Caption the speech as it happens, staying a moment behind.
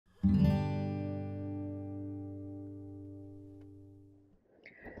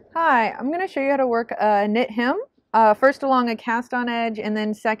Hi, I'm going to show you how to work a knit hem, first along a cast on edge and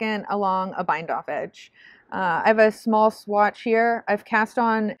then second along a bind off edge. I have a small swatch here. I've cast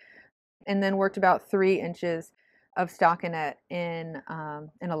on and then worked about 3 inches of stockinette in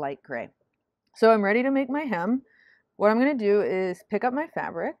a light gray. So I'm ready to make my hem. What I'm going to do is pick up my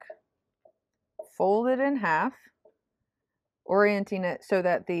fabric, fold it in half, orienting it so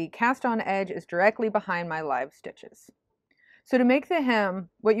that the cast on edge is directly behind my live stitches. So to make the hem,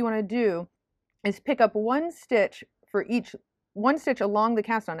 what you want to do is pick up one stitch along the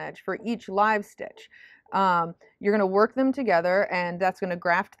cast on edge for each live stitch. You're going to work them together and that's going to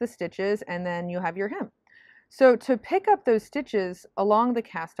graft the stitches and then you have your hem. So to pick up those stitches along the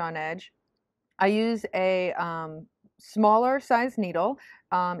cast on edge, I use a smaller size needle,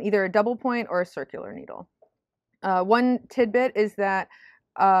 either a double point or a circular needle. One tidbit is that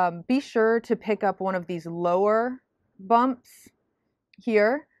be sure to pick up one of these lower bumps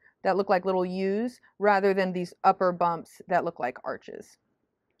here that look like little U's rather than these upper bumps that look like arches.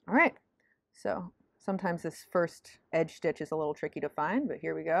 All right, so sometimes this first edge stitch is a little tricky to find, but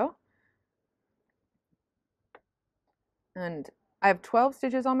here we go. And I have 12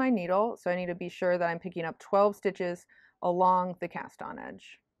 stitches on my needle, so I need to be sure that I'm picking up 12 stitches along the cast on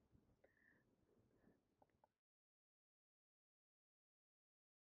edge.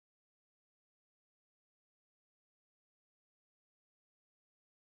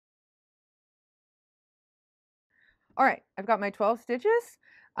 All right, I've got my 12 stitches.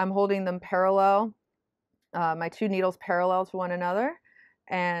 I'm holding them parallel, my two needles parallel to one another.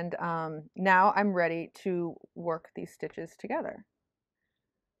 And now I'm ready to work these stitches together.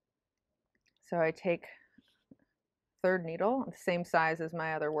 So I take third needle, the same size as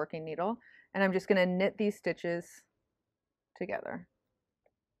my other working needle, and I'm just going to knit these stitches together.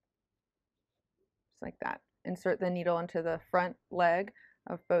 Just like that. Insert the needle into the front leg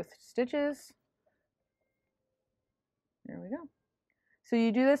of both stitches. There we go. So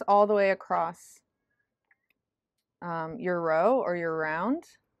you do this all the way across your row or your round,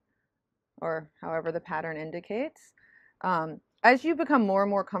 or however the pattern indicates. As you become more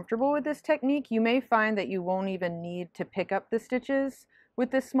and more comfortable with this technique, you may find that you won't even need to pick up the stitches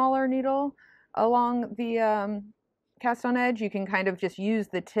with this smaller needle along the cast on edge. You can kind of just use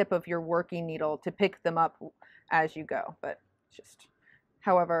the tip of your working needle to pick them up as you go, but just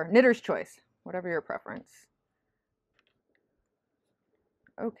however, knitter's choice, whatever your preference.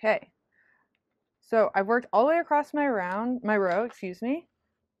 Okay, so I've worked all the way across my row, excuse me.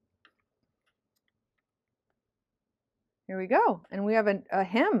 Here we go. And we have a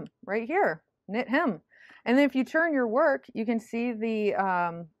hem right here, knit hem. And then if you turn your work, you can see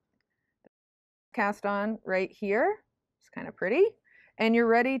the cast on right here. It's kind of pretty. And you're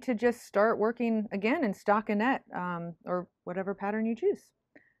ready to just start working again in stockinette or whatever pattern you choose.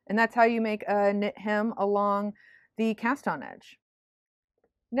 And that's how you make a knit hem along the cast on edge.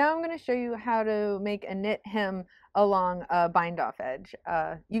 Now I'm going to show you how to make a knit hem along a bind off edge.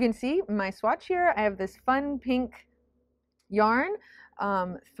 You can see my swatch here. I have this fun pink yarn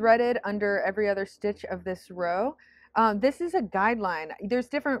threaded under every other stitch of this row. This is a guideline. There's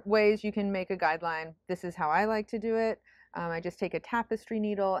different ways you can make a guideline. This is how I like to do it. I just take a tapestry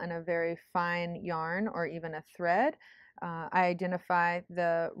needle and a very fine yarn or even a thread. I identify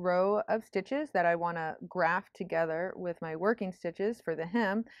the row of stitches that I want to graft together with my working stitches for the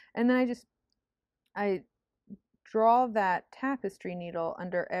hem, and then I draw that tapestry needle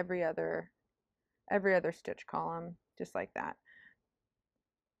under every other stitch column, just like that.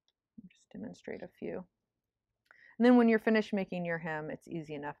 Just demonstrate a few. And then when you're finished making your hem, it's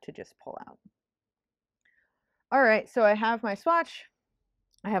easy enough to just pull out. All right, so I have my swatch,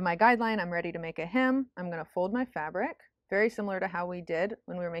 I have my guideline, I'm ready to make a hem. I'm going to fold my fabric, very similar to how we did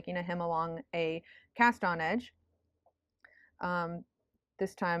when we were making a hem along a cast on edge.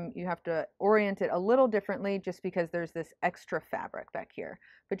 This time you have to orient it a little differently just because there's this extra fabric back here.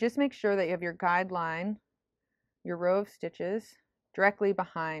 But just make sure that you have your guideline, your row of stitches, directly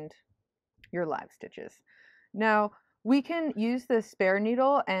behind your live stitches. Now we can use the spare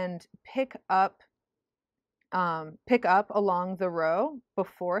needle and pick up along the row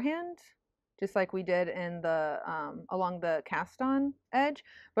beforehand, just like we did in the along the cast on edge.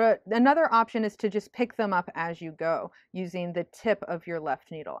 But another option is to just pick them up as you go using the tip of your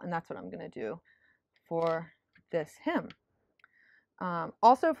left needle, and that's what I'm going to do for this hem.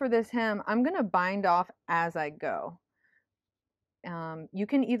 Also for this hem, I'm going to bind off as I go. You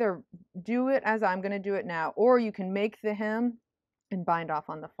can either do it as I'm going to do it now, or you can make the hem and bind off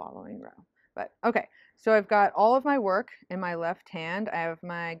on the following row. But okay, so I've got all of my work in my left hand. I have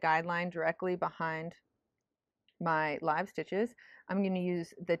my guideline directly behind my live stitches, I'm going to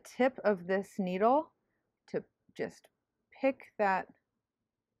use the tip of this needle to just pick that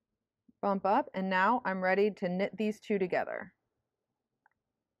bump up, and now I'm ready to knit these two together.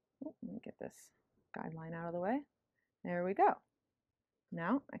 Let me get this guideline out of the way. There we go.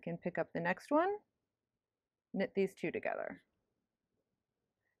 Now I can pick up the next one, knit these two together.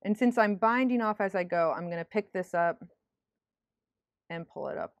 And since I'm binding off as I go, I'm going to pick this up and pull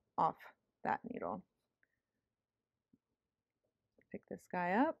it up off that needle. Pick this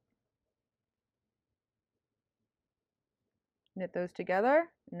guy up, knit those together.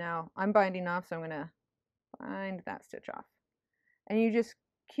 Now I'm binding off, so I'm going to bind that stitch off. And you just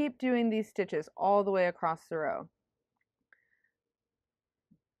keep doing these stitches all the way across the row.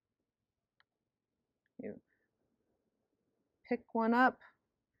 You pick one up,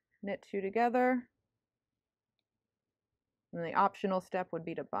 knit two together, and the optional step would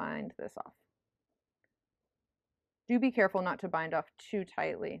be to bind this off. Do be careful not to bind off too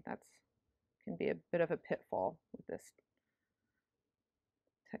tightly. That can be a bit of a pitfall with this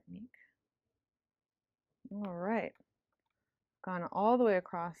technique. All right, gone all the way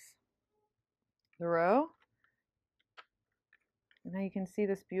across the row. And now you can see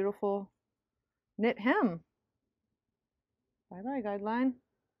this beautiful knit hem. Bye-bye, guideline.